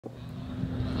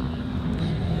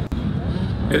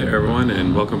Hey there everyone,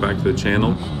 and welcome back to the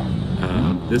channel.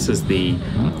 This is the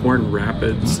Horn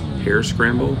Rapids Hare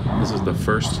Scramble. This is the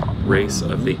first race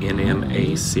of the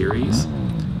NMA series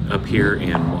up here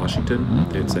in Washington.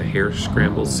 It's a Hare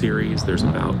Scramble series. There's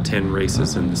about 10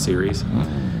 races in the series.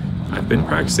 I've been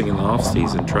practicing in the off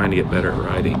season trying to get better at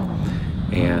riding,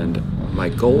 and my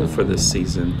goal for this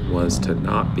season was to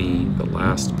not be the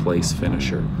last place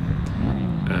finisher.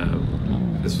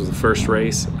 This was the first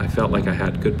race. I felt like I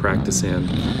had good practice in.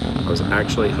 I was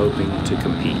actually hoping to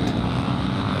compete.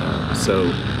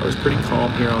 So I was pretty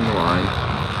calm here on the line.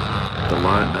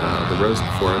 The rows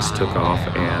before us took off,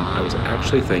 and I was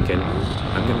actually thinking,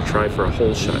 I'm going to try for a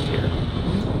hole shut here.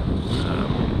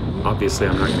 Obviously,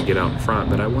 I'm not going to get out in front,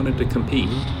 but I wanted to compete.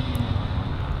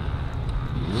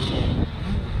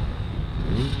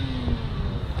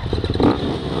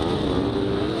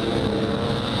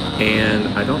 And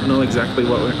I don't know exactly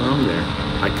what went wrong there.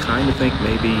 I kind of think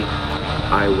maybe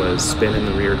I was spinning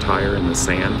the rear tire in the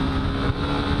sand.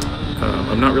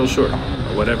 I'm not real sure.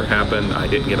 Whatever happened, I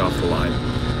didn't get off the line.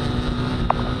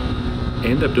 I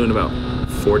ended up doing about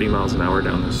 40 miles an hour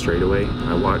down the straightaway.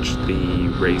 I watched the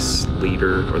race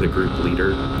leader, or the group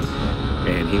leader,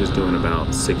 and he was doing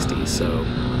about 60, so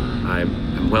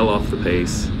I'm well off the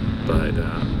pace, but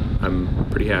I'm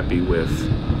pretty happy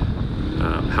with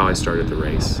how I started the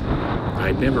race.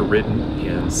 I'd never ridden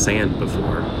in sand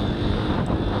before,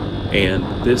 and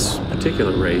this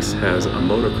particular race has a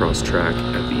motocross track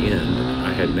at the end.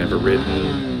 I had never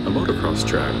ridden a motocross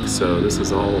track, so this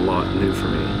is all a lot new for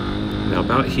me. Now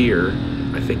about here,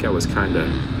 I think I was kind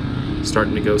of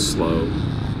starting to go slow,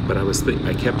 but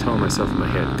I kept telling myself in my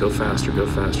head, go faster,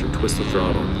 twist the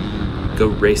throttle, go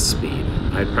race speed.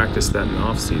 I had practiced that in the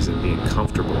off season, being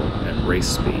comfortable at race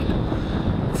speed.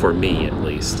 For me at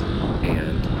least.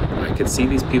 And I could see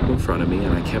these people in front of me,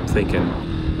 and I kept thinking,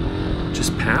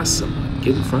 just pass someone,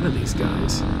 get in front of these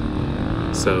guys.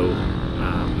 So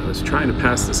I was trying to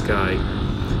pass this guy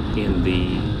in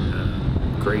the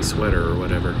gray sweater or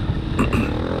whatever.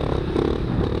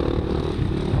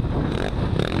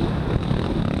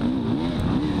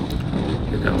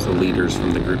 Here comes the leaders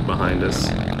from the group behind us.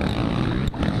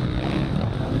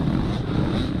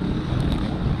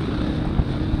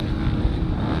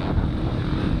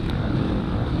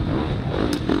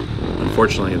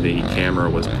 Unfortunately, the camera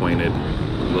was pointed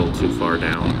a little too far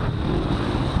down.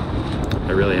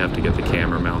 I really have to get the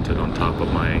camera mounted on top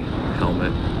of my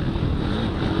helmet.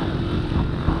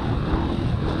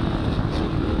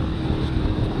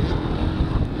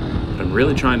 But I'm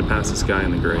really trying to pass this guy in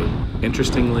the gray.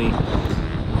 Interestingly,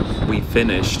 we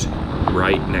finished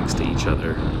right next to each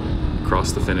other.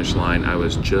 Across the finish line, I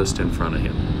was just in front of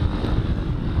him.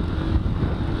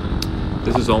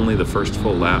 This is only the first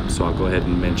full lap, so I'll go ahead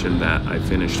and mention that I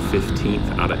finished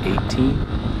 15th out of 18.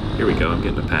 Here we go, I'm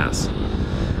getting a pass.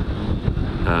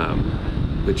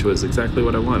 Which was exactly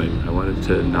what I wanted. I wanted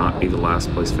to not be the last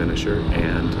place finisher,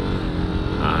 and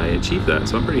I achieved that,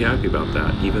 so I'm pretty happy about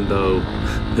that, even though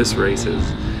this race is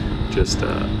just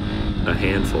a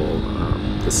handful.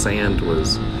 The sand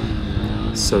was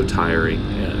so tiring,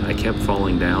 and I kept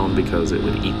falling down because it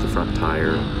would eat the front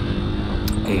tire,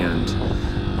 and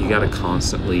you got to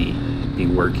constantly be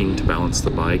working to balance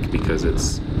the bike because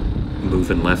it's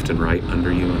moving left and right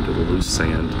under you into the loose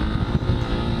sand.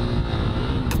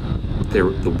 The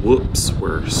whoops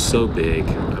were so big.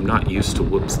 I'm not used to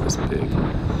whoops this big.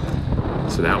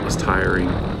 So that was tiring.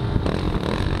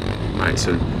 Alright,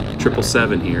 so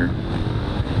 777 here.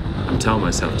 I'm telling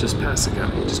myself, just pass the guy.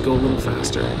 Just go a little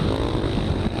faster.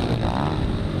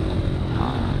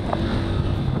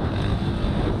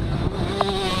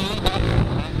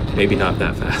 Maybe not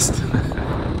that fast.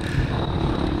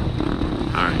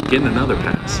 Alright, getting another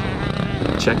pass.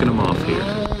 Checking them off here.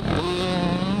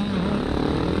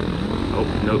 Oh,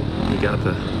 nope, you got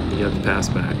the pass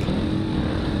back.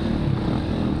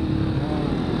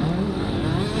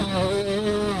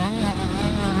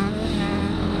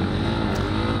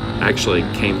 I actually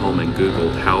came home and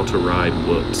Googled how to ride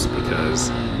whoops, because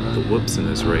the whoops in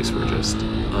this race were just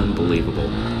unbelievable,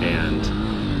 and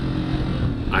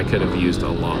I could have used a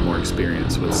lot more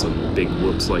experience with some big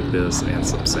whoops like this and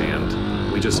some sand.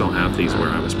 We just don't have these where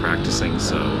I was practicing,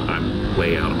 so I'm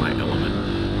way out of my element.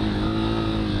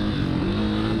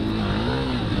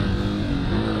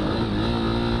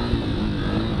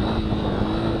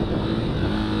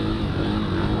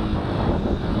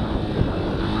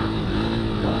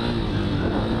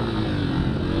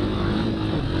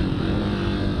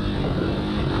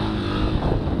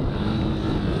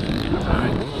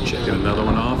 Checking another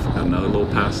one off, got another little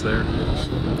pass there.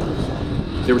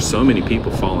 There were so many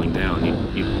people falling down,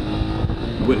 you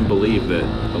wouldn't believe that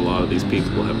a lot of these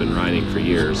people have been riding for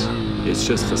years. It's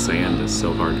just the sand is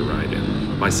so hard to ride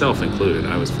in. Myself included,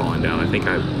 I was falling down. I think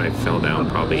I fell down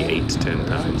probably 8 to 10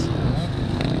 times.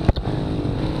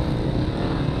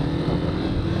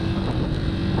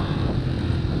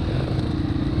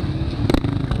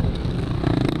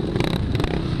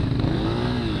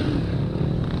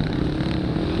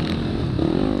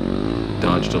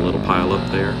 Dodged a little pile up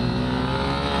there.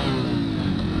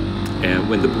 And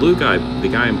when the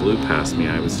guy in blue passed me,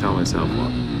 I was telling myself, well,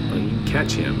 you can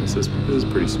catch him. This is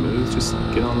pretty smooth. Just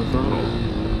get on the throttle.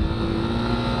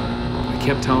 I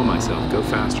kept telling myself, go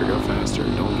faster,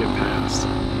 don't get past.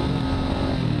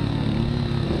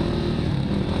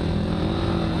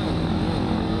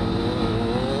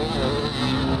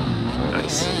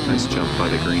 Nice jump by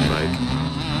the green bike.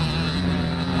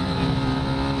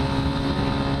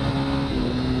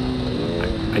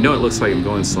 I know it looks like I'm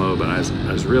going slow, but I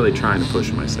was really trying to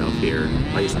push myself here.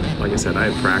 Like I said, I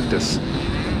had practiced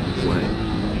what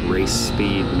race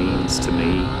speed means to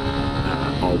me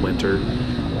all winter,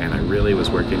 and I really was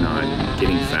working on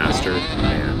getting faster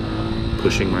and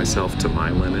pushing myself to my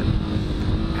limit.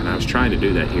 And I was trying to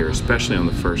do that here, especially on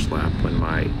the first lap when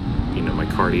my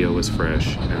cardio was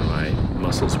fresh and my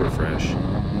muscles were fresh.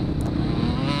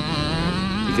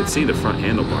 You can see the front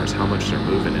handlebars, how much they're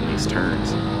moving in these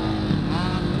turns.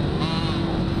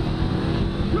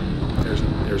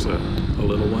 There's a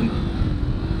little one.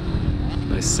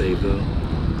 Nice save though.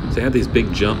 So I had these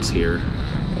big jumps here,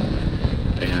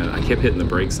 and I kept hitting the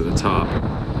brakes at the top.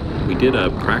 We did a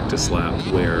practice lap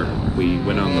where we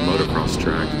went on the motocross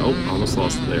track. Oh, almost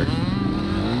lost it there.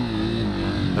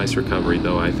 Nice recovery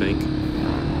though, I think.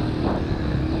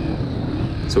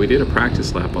 So we did a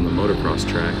practice lap on the motocross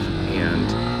track,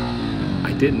 and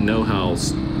I didn't know how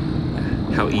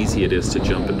easy it is to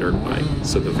jump a dirt bike.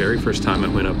 So the very first time I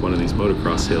went up one of these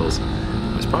motocross hills,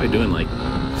 I was probably doing like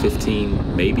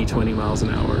 15, maybe 20 miles an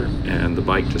hour, and the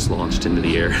bike just launched into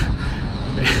the air.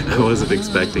 I wasn't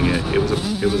expecting it. It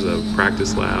was a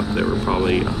practice lap. There were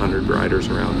probably 100 riders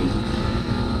around me,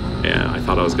 and I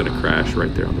thought I was going to crash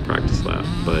right there on the practice lap,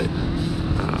 but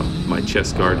my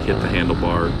chest guard hit the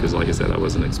handlebar because, like I said, I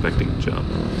wasn't expecting to jump,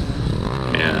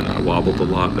 and I wobbled a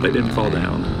lot, but I didn't fall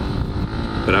down.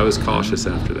 But I was cautious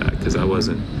after that because I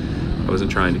wasn't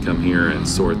trying to come here and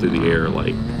soar through the air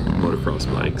like motocross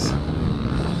bikes.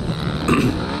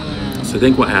 So I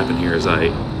think what happened here is I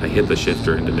hit the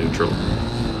shifter into neutral,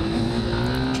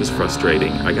 which is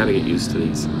frustrating. I got to get used to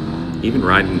these. Even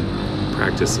riding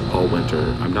practice all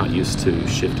winter, I'm not used to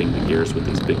shifting the gears with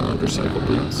these big motorcycle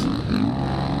boots.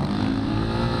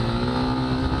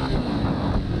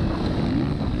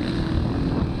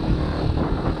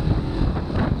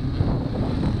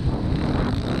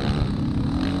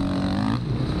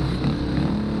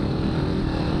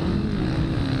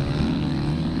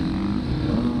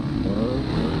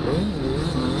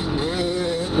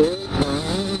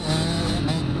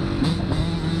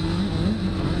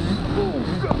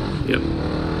 Yep,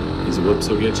 these whoops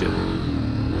will get you.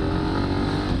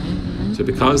 So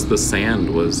because the sand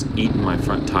was eating my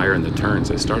front tire in the turns,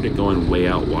 I started going way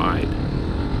out wide.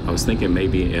 I was thinking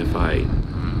maybe if I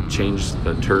changed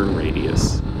the turn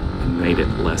radius and made it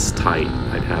less tight,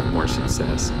 I'd have more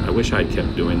success. I wish I'd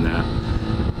kept doing that.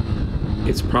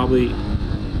 It's probably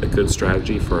a good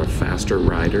strategy for a faster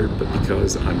rider, but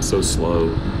because I'm so slow,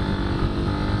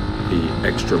 the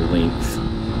extra length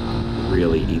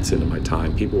really eats into my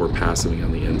time. People were passing me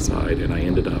on the inside, and I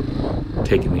ended up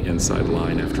taking the inside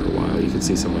line after a while. You can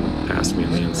see someone passed me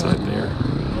on the inside there.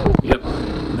 Yep,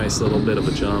 nice little bit of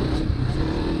a jump.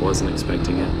 Wasn't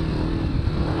expecting it.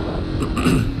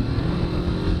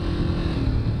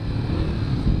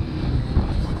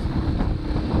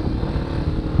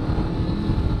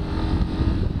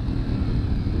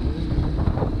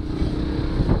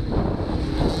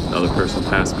 Another person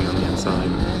passed me on the inside.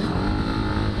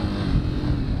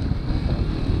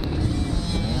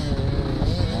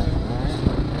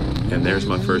 And there's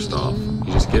my first off.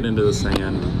 You just get into the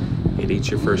sand, it eats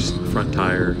your first front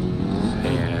tire,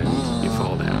 and you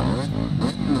fall down.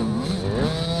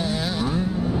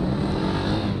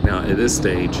 Now at this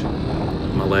stage,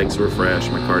 my legs were fresh,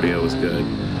 my cardio was good.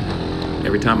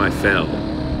 Every time I fell,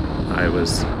 I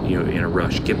was, in a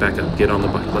rush. Get back up, get on the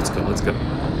bike, let's go, let's go.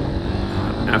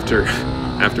 After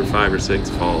 5 or 6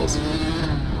 falls,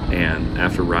 and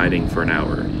after riding for an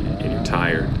hour, and you're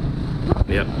tired,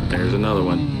 yep, there's another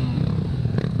one.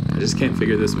 I just can't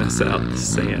figure this mess out, the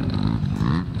sand.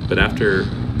 But after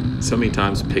so many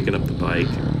times picking up the bike,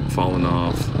 falling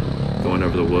off, going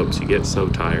over the whoops, you get so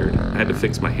tired. I had to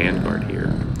fix my handguard here,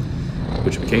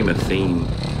 which became a theme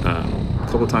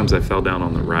couple times I fell down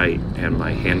on the right and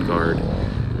my handguard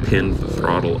pinned the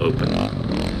throttle open.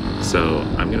 So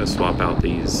I'm going to swap out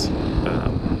these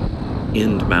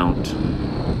end mount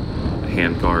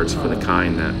handguards for the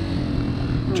kind that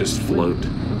just float.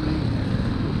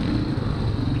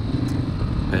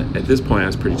 At this point I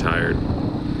was pretty tired.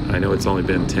 I know it's only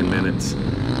been 10 minutes,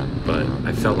 but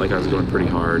I felt like I was going pretty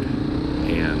hard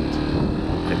and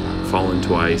I'd fallen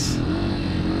twice.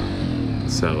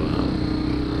 So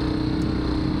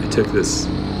I took this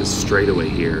straightaway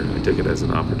here. I took it as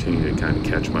an opportunity to kind of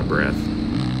catch my breath.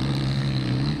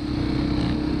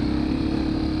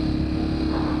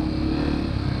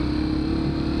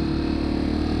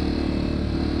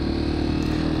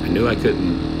 I knew I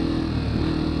couldn't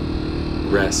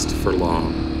rest for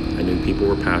long. I knew people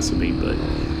were passing me, but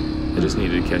I just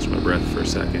needed to catch my breath for a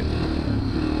second.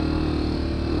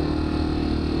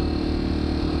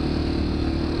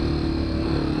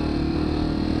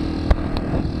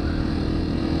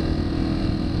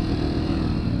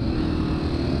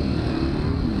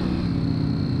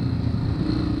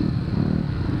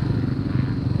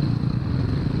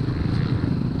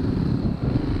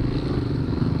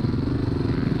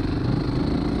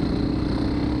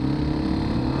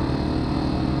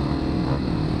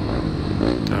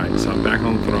 Alright, so I'm back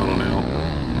on the throttle now.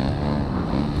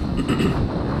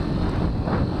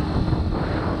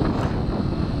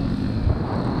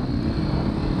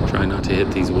 Try not to hit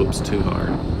these whoops too hard.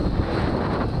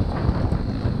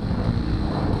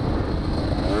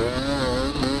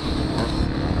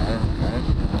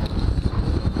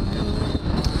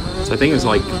 So I think it was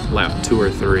like lap 2 or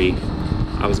 3.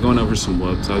 I was going over some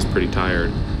whoops. I was pretty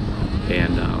tired,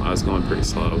 and I was going pretty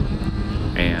slow.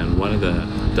 And one of the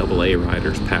AA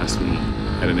riders passed me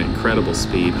at an incredible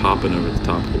speed, hopping over the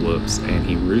top of the whoops, and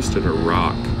he roosted a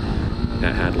rock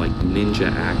that had like ninja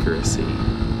accuracy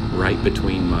right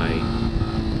between my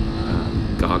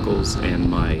goggles and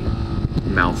my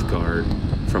mouth guard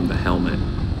from the helmet.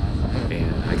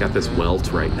 And I got this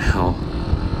welt right now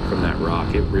from that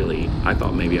rock. It really, I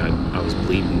thought maybe I was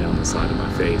bleeding down the side of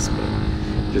my face, but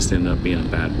it just ended up being a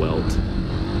bad welt.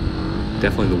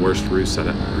 Definitely the worst roost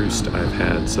I've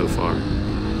had so far.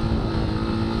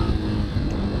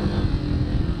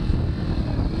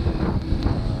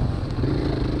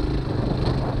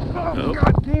 Oh,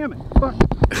 God damn it! Fuck.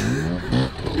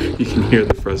 You can hear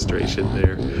the frustration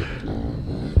there.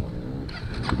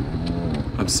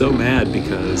 I'm so mad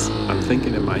because I'm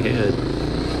thinking in my head,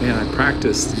 man, I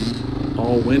practiced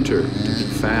all winter to be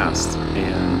fast,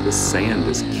 and this sand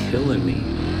is killing me.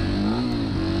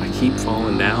 I keep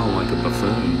falling down like a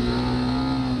buffoon.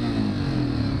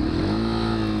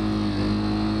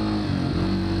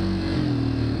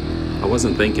 I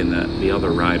wasn't thinking that the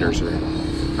other riders are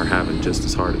having just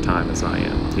as hard a time as I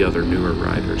am, the other newer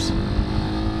riders.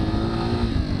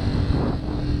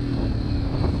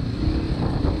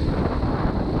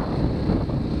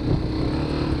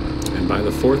 And by the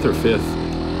 4th or 5th,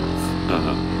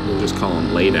 we'll just call them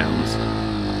laydowns,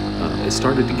 it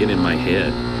started to get in my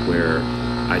head where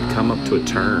I'd come up to a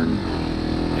turn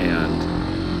and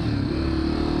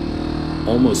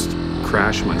almost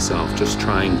crash myself, just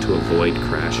trying to avoid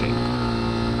crashing.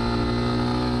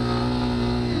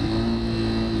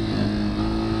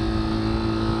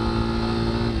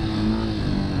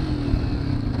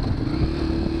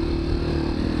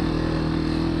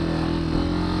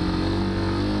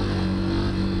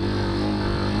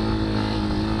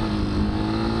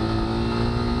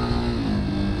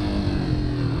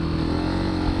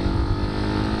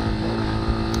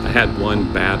 I had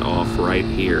one bad off right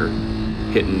here,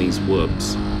 hitting these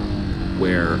whoops,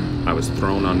 where I was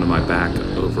thrown onto my back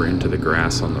over into the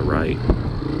grass on the right.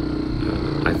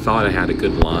 I thought I had a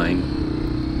good line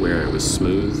where it was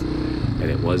smooth,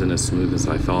 and it wasn't as smooth as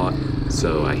I thought,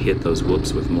 so I hit those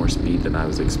whoops with more speed than I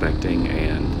was expecting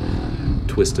and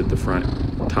twisted the front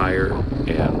tire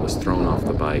and was thrown off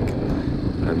the bike.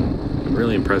 I'm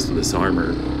really impressed with this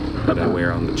armor that I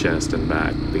wear on the chest and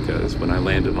back, because when I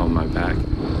landed on my back,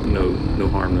 no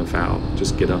harm, no foul.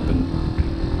 Just get up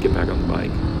and get back on the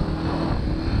bike.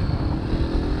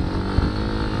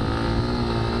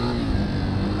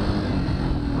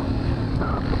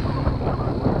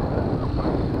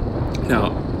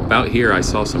 Now, about here, I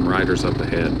saw some riders up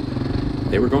ahead.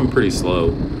 They were going pretty slow,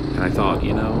 and I thought,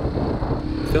 you know,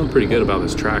 I'm feeling pretty good about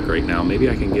this track right now. Maybe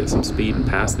I can get some speed and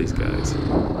pass these guys.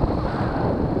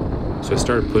 So I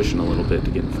started pushing a little bit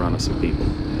to get in front of some people.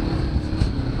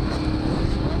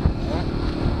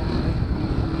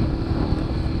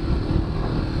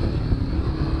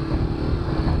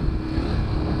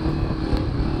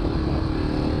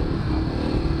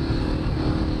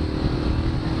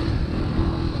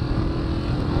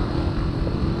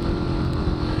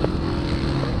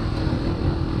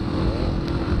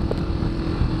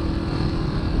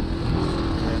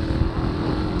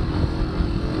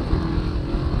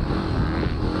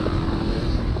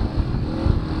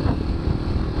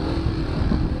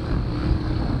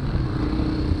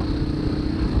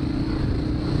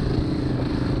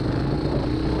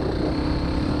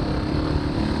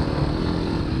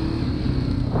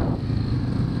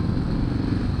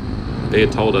 they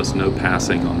had told us no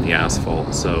passing on the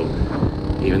asphalt, so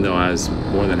even though I was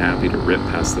more than happy to rip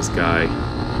past this guy,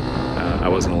 I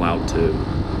wasn't allowed to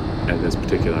at this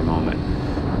particular moment.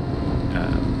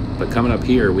 But coming up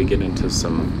here, we get into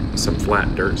some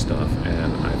flat dirt stuff,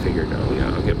 and I figured, oh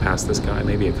yeah, I'll get past this guy,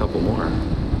 maybe a couple more.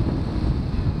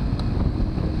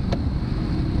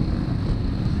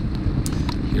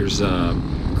 Here's a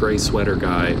gray sweater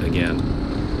guy again.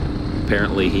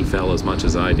 Apparently he fell as much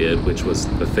as I did, which was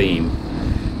the theme.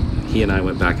 He and I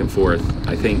went back and forth.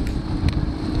 I think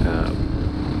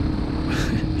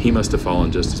he must have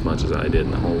fallen just as much as I did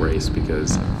in the whole race,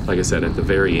 because, like I said, at the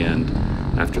very end,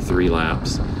 after 3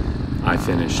 laps, I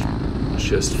finished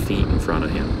just feet in front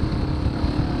of him.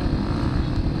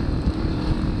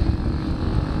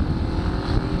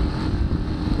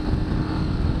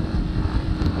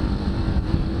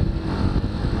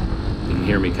 You can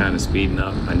hear me kind of speeding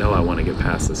up. I know I want to get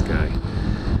past this guy.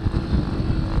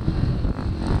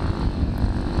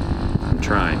 I'm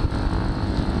trying.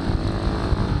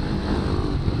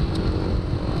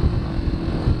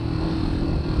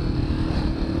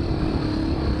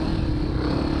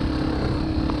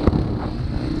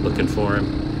 Looking for him.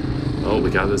 Oh, we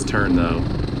got this turn though.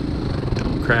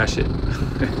 Don't crash it.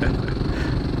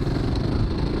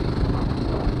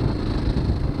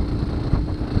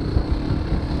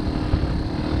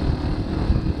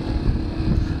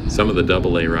 Some of the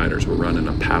AA riders were running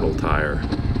a paddle tire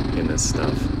in this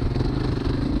stuff.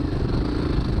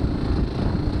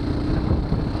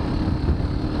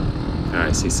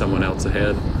 Alright, see someone else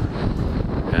ahead,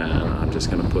 and I'm just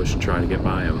going to push and try to get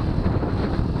by him.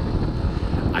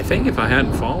 I think if I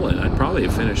hadn't fallen, I'd probably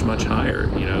have finished much higher.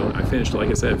 You know, I finished, like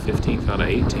I said, 15th out of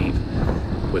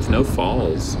 18th. With no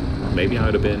falls, maybe I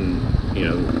would have been, you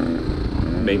know,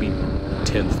 maybe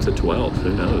 10th to 12th,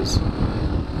 who knows.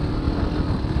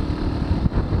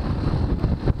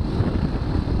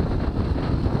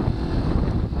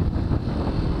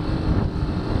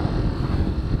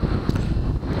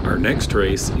 Our next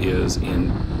race is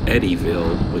in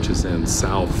Eddyville, which is in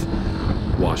South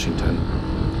Washington,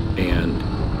 and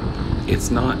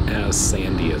it's not as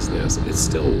sandy as this. It's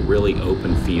still really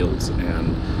open fields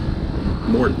and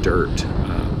more dirt,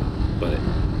 but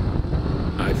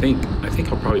I think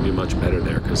I'll probably do much better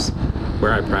there, because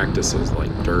where I practice is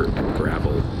like dirt and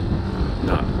gravel,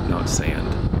 not sand.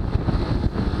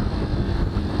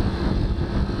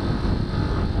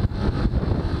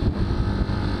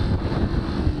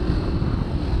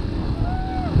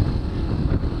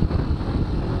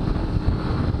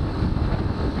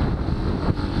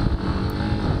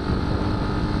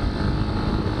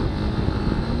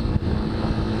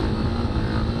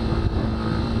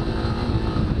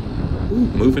 Ooh,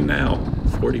 moving now,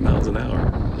 40 miles an hour.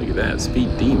 Look at that,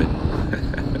 speed demon.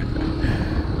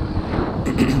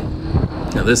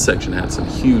 Now this section had some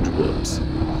huge whoops.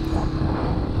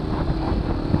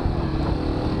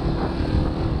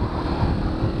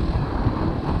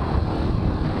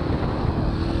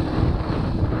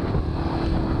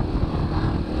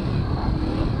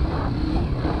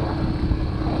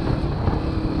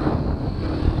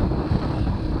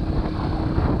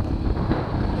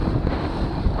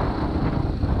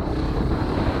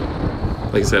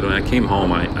 Like I said, when I came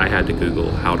home, I had to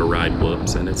Google how to ride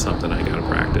whoops, and it's something I gotta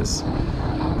practice,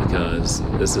 because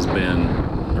this has been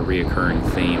a reoccurring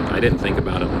theme. I didn't think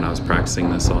about it when I was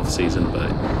practicing this off season, but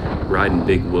riding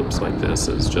big whoops like this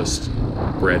is just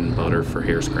bread and butter for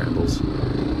hare scrambles.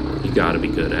 You gotta be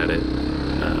good at it.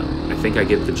 I think I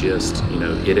get the gist, you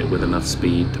know, hit it with enough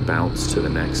speed to bounce to the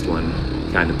next one,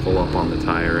 kind of pull up on the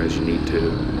tire as you need to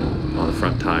on the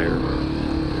front tire,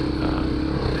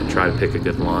 and try to pick a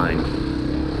good line.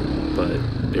 But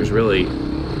there's really,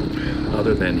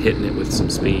 other than hitting it with some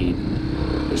speed,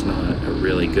 there's not a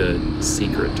really good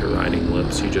secret to riding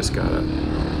whoops. You just gotta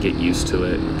get used to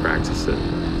it and practice it.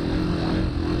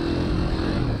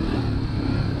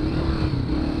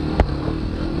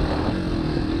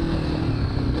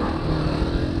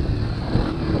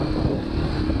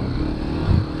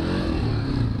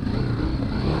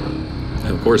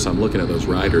 And of course, I'm looking at those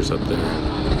riders up there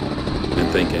and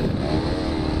thinking,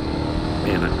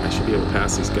 man, I should be able to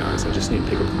pass these guys. I just need to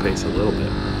pick up the pace a little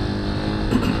bit.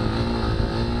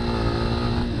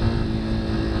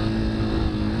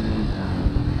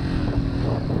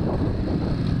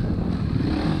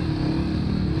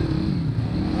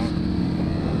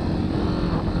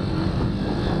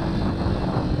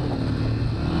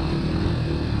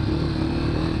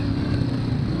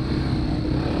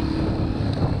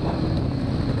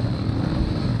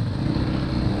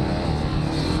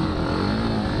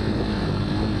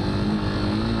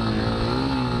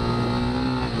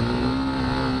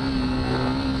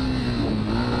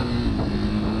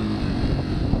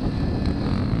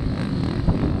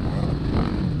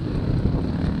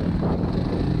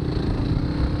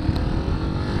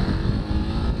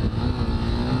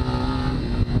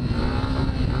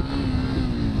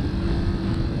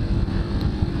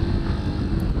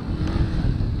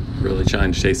 Really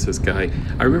trying to chase this guy.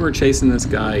 I remember chasing this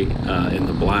guy in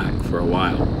the black for a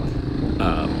while.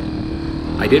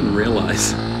 I didn't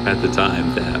realize at the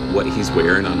time that what he's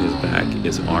wearing on his back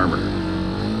is armor.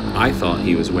 I thought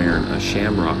he was wearing a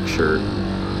shamrock shirt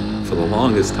for the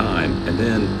longest time, and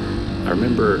then I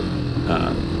remember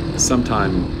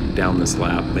sometime down this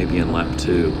lap, maybe in lap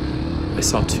 2, I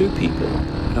saw 2 people,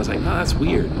 and I was like, "Oh, that's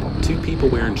weird. 2 people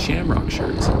wearing shamrock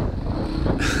shirts."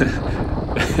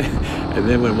 And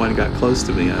then when one got close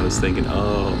to me, I was thinking,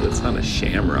 "Oh, that's not a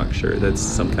shamrock shirt. That's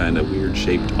some kind of weird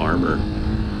shaped armor."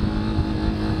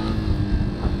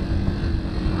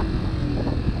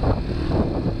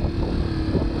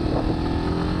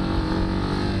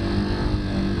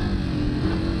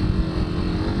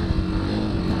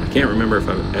 I can't remember if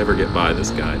I would ever get by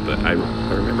this guy, but I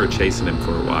remember chasing him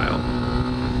for a while.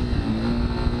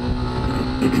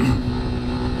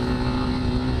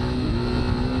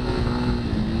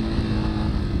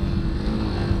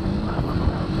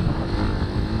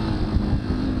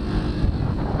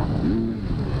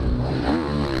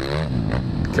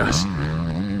 Gosh,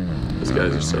 those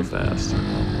guys are so fast.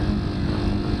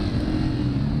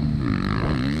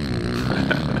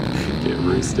 Get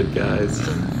roosted, guys.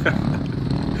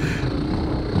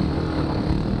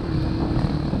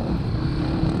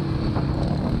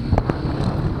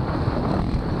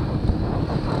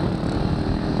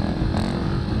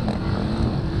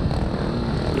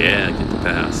 Yeah, get the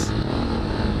pass.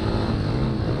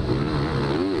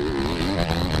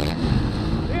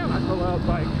 Damn, that's a loud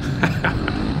bike.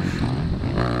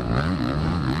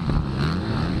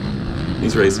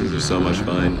 These races are so much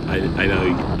fun. I know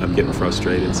I'm getting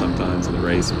frustrated sometimes in the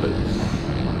race, but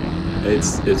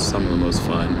it's some of the most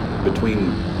fun.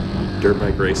 Between dirt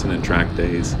bike racing and track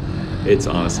days, it's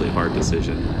honestly a hard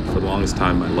decision. For the longest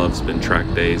time, my love's been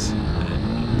track days,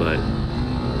 but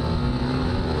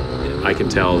I can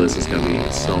tell this is going to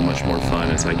be so much more fun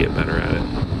as I get better at it.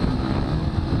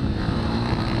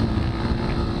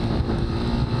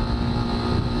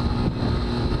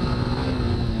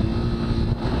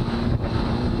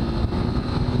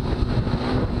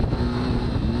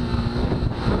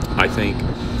 I think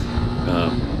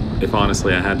if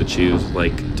honestly I had to choose,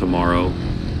 like tomorrow,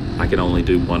 I can only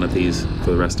do one of these for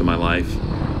the rest of my life,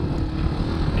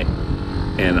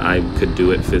 and I could do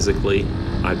it physically,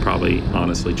 I'd probably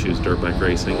honestly choose dirt bike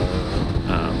racing.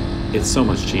 It's so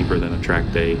much cheaper than a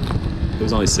track day. It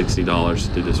was only $60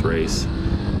 to do this race,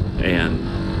 and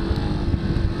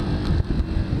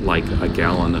like a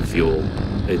gallon of fuel.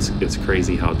 It's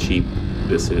crazy how cheap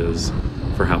this is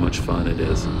for how much fun it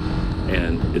is.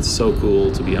 And it's so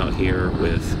cool to be out here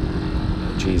with,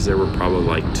 geez, there were probably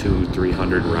like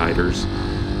 200-300 riders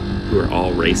who are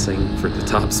all racing for the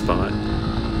top spot.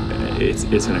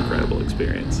 It's an incredible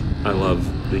experience. I love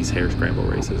these Hare Scramble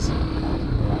races.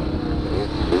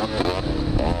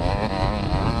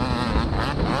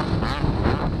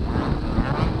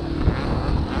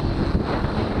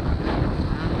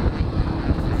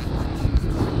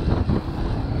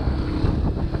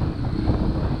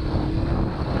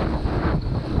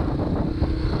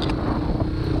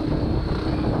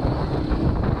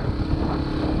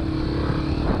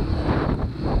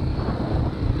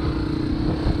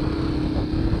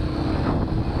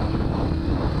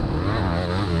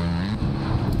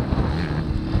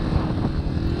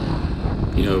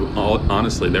 You know,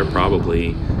 honestly, they're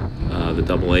probably the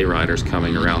AA riders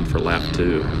coming around for lap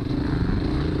 2.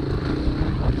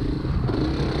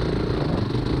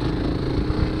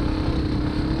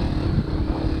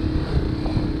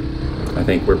 I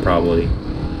think we're probably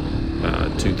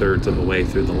 2/3 of the way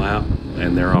through the lap,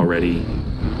 and they're already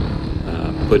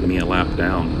putting me a lap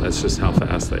down. That's just how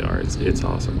fast they are. It's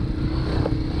awesome.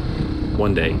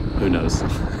 One day, who knows?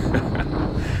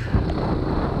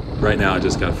 Right now, I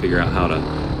just got to figure out how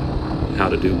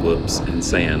to do whoops and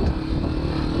sand.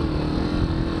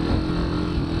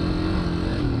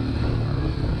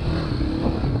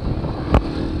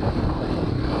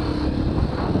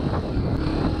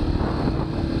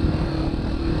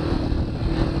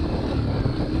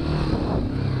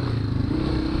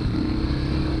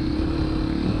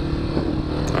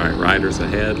 All right, riders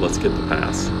ahead. Let's get the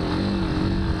pass.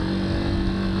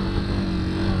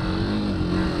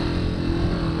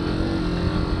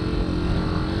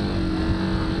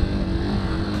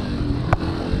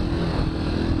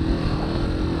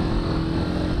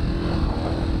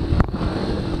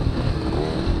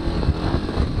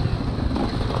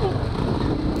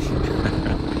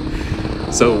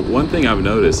 So one thing I've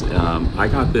noticed, I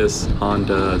got this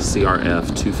Honda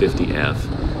CRF 250F,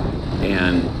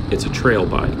 and it's a trail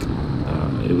bike.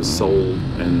 It was sold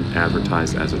and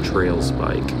advertised as a trails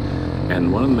bike,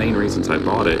 And one of the main reasons I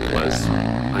bought it was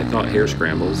I thought Hare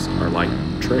Scrambles are like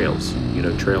trails, you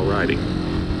know, trail riding.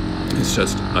 It's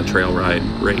just a trail ride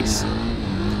race.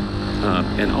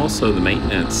 And also the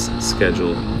maintenance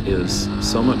schedule is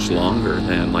so much longer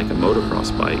than like a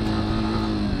motocross bike.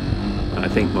 I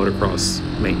think motocross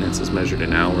maintenance is measured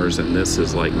in hours, and this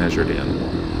is like measured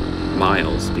in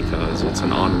miles because it's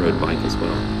an on-road bike as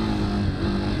well.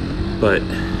 But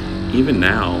even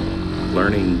now,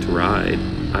 learning to ride,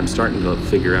 I'm starting to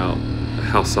figure out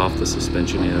how soft the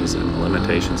suspension is and the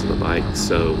limitations of the bike.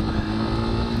 So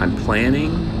I'm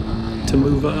planning to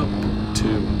move up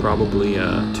to probably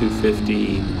a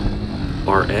 250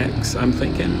 RX, I'm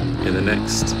thinking, in the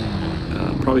next,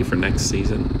 probably for next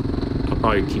season. I'll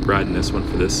probably keep riding this one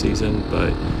for this season,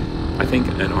 but I think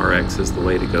an RX is the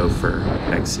way to go for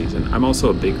next season. I'm also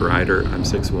a big rider. I'm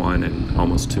 6'1" and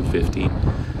almost 250,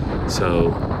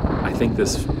 so I think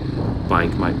this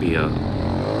bike might be a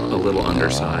little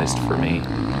undersized for me.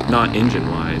 Not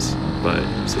engine-wise, but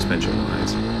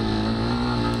suspension-wise.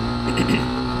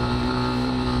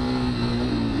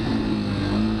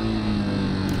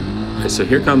 Okay, so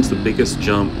here comes the biggest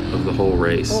jump of the whole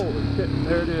race. Holy shit,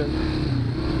 there it is.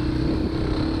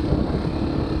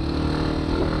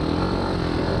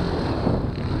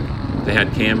 They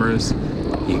had cameras.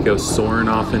 You could go soaring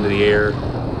off into the air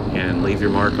and leave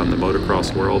your mark on the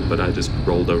motocross world, but I just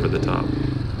rolled over the top.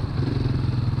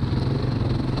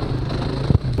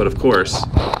 But of course,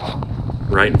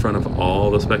 right in front of all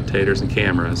the spectators and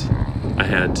cameras, I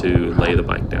had to lay the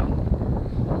bike down.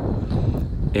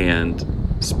 And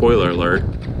spoiler alert,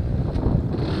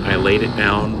 I laid it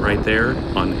down right there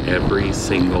on every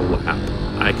single lap.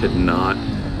 I could not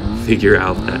figure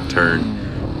out that turn.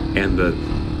 And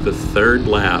the third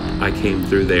lap I came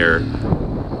through there,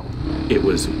 it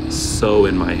was so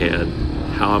in my head,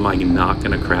 how am I not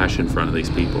going to crash in front of these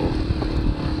people?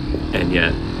 And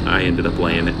yet I ended up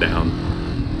laying it down.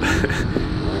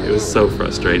 It was so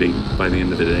frustrating by the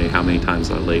end of the day how many times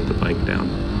I laid the bike down.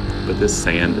 But this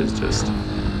sand is just,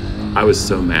 I was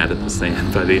so mad at the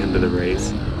sand by the end of the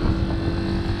race.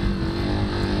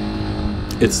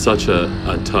 It's such a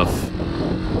tough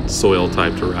soil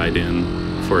type to ride in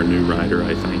for a new rider,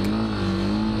 I think.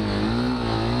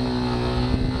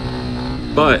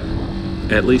 But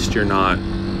at least you're not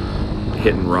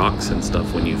hitting rocks and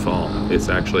stuff when you fall. It's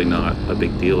actually not a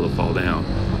big deal to fall down.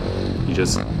 You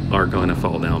just are going to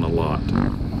fall down a lot.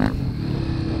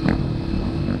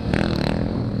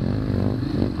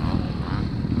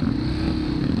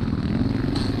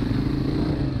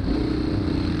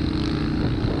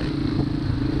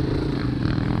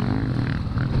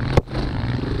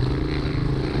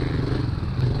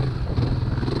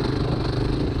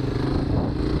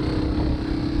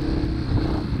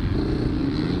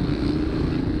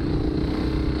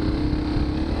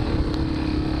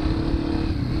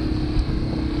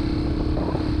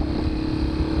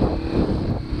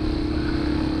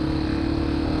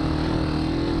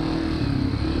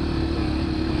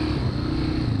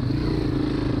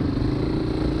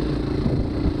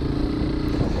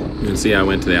 You can see I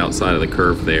went to the outside of the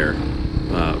curve there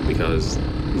because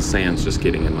the sand's just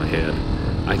getting in my head.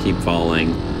 I keep falling,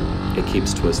 it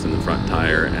keeps twisting the front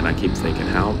tire, and I keep thinking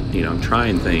how, I'm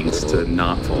trying things to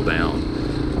not fall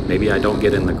down. Maybe I don't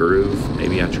get in the groove,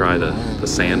 maybe I try the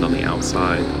sand on the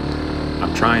outside.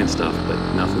 I'm trying stuff,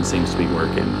 but nothing seems to be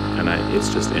working, and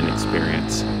it's just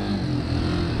inexperience.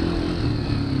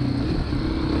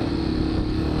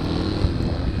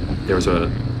 There was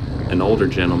an older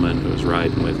gentleman who was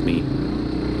riding with me,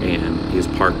 and he was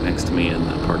parked next to me in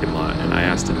the parking lot, and I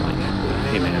asked him, like,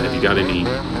 hey man, have you got any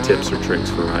tips or tricks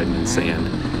for riding in sand?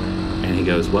 And he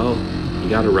goes, well, you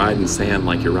got to ride in sand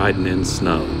like you're riding in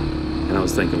snow. And I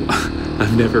was thinking, well,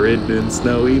 I've never ridden in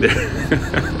snow either.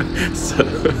 So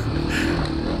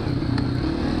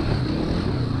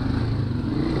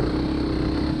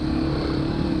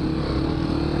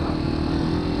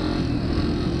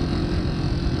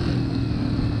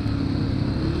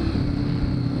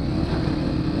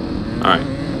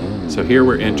alright, so here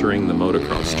we're entering the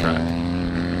motocross track.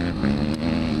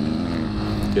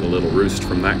 Get a little roost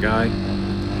from that guy.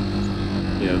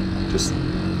 Just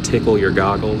tickle your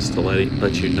goggles to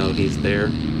let you know he's there.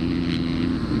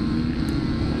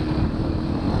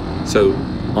 So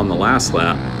on the last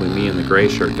lap, when me and the gray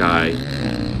shirt guy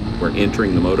were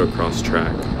entering the motocross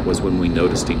track, was when we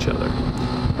noticed each other.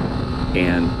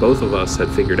 And both of us had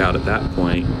figured out at that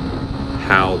point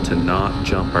how to not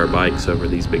jump our bikes over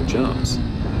these big jumps.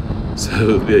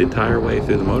 So the entire way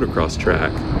through the motocross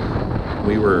track,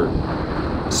 we were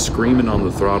screaming on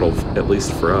the throttle, at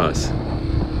least for us,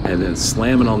 and then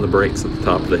slamming on the brakes at the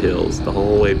top of the hills the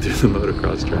whole way through the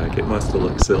motocross track. It must have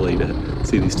looked silly to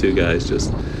see these two guys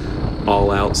just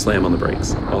all out, slam on the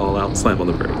brakes, all out, slam on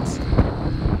the brakes.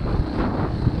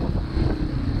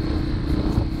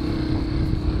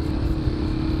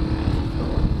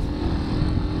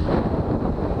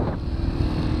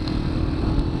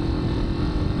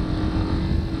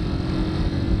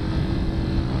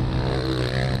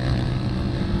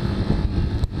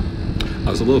 I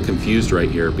was a little confused right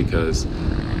here because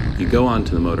you go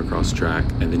onto the motocross track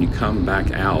and then you come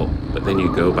back out, but then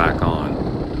you go back on.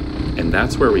 And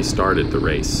that's where we started the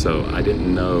race. So I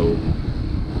didn't know,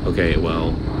 okay, well,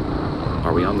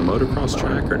 are we on the motocross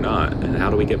track or not? And how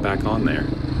do we get back on there?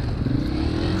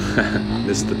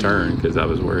 Missed the turn because I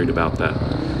was worried about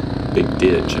that big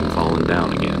ditch and falling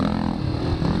down again.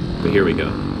 But here we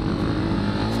go.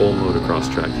 Full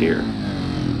motocross track here.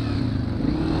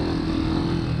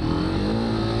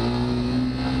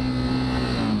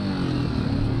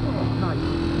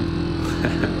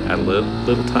 Had a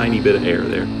little tiny bit of air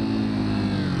there.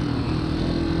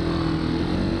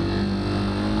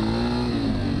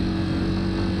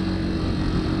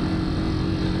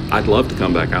 I'd love to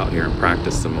come back out here and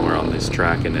practice some more on this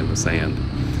track and in the sand.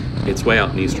 It's way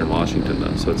out in eastern Washington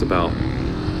though, so it's about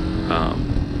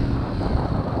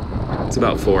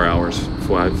 4 hours,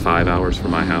 5 hours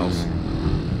from my house.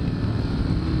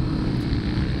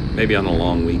 Maybe on a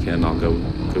long weekend I'll go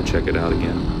check it out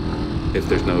again, if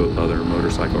there's no other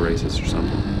motorcycle races or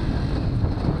something.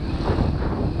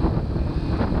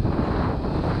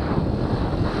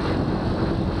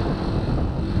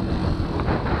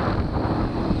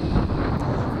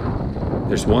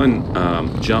 There's one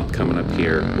jump coming up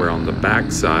here where on the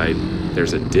back side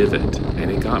there's a divot, and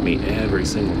it got me every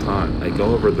single time. I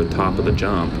go over the top of the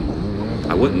jump.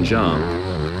 I wouldn't jump,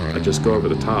 I'd just go over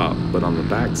the top, but on the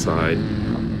back side,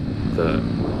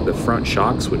 the front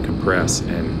shocks would compress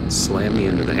and slam me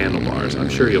into the handlebars. I'm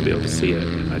sure you'll be able to see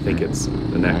it. I think it's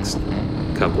the next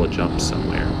couple of jumps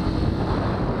somewhere.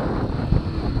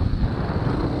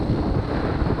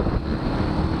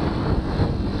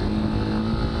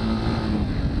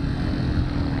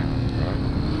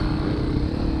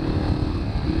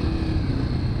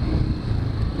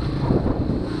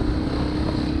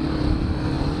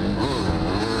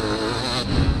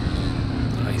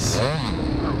 Nice.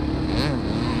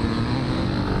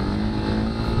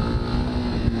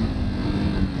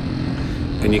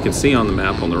 And you can see on the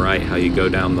map on the right how you go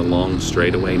down the long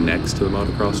straightaway next to the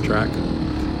motocross track.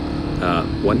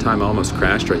 One time I almost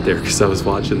crashed right there because I was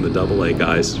watching the AA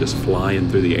guys just flying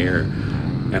through the air.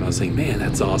 And I was like, man,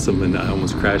 that's awesome. And I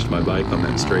almost crashed my bike on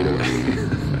that straightaway.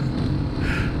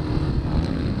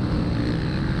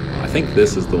 I think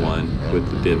this is the one with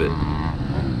the divot.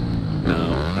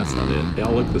 No, that's not it. They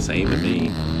all look the same to me.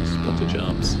 Just a bunch of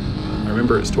jumps. I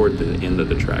remember it's toward the end of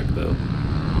the track though.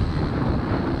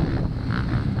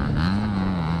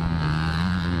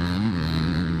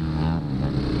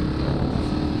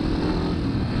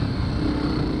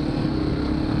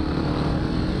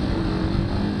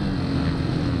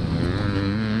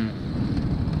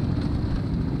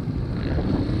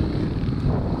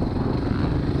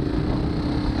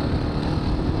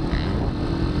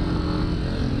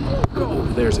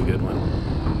 There's a good one.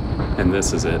 And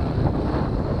this is it.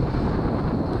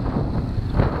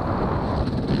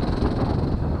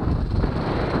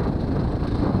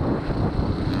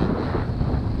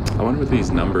 I wonder what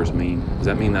these numbers mean. Does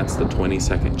that mean that's the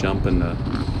 20-second jump in the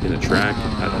track?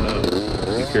 I don't know.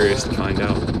 I'm curious to find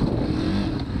out.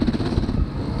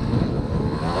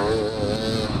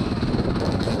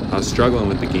 I was struggling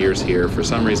with the gears here. For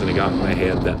some reason it got in my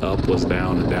head that up was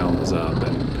down and down was up,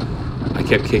 and I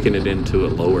kept kicking it into a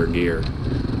lower gear.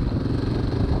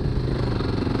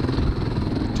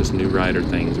 Just new rider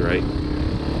things, right?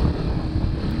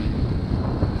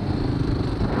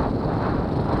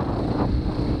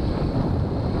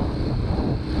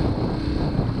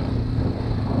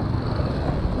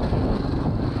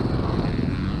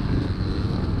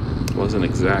 Wasn't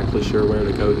exactly sure where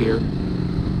to go here.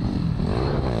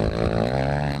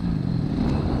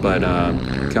 But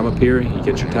come up here, you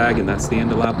get your tag, and that's the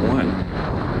end of lap 1.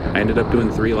 I ended up doing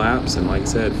 3 laps, and like I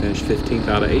said, finished 15th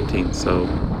out of 18th, so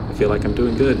I feel like I'm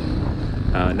doing good.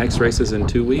 Next race is in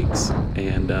 2 weeks,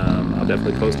 and I'll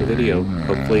definitely post a video,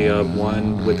 hopefully of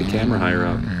one with the camera higher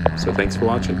up. So thanks for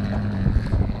watching.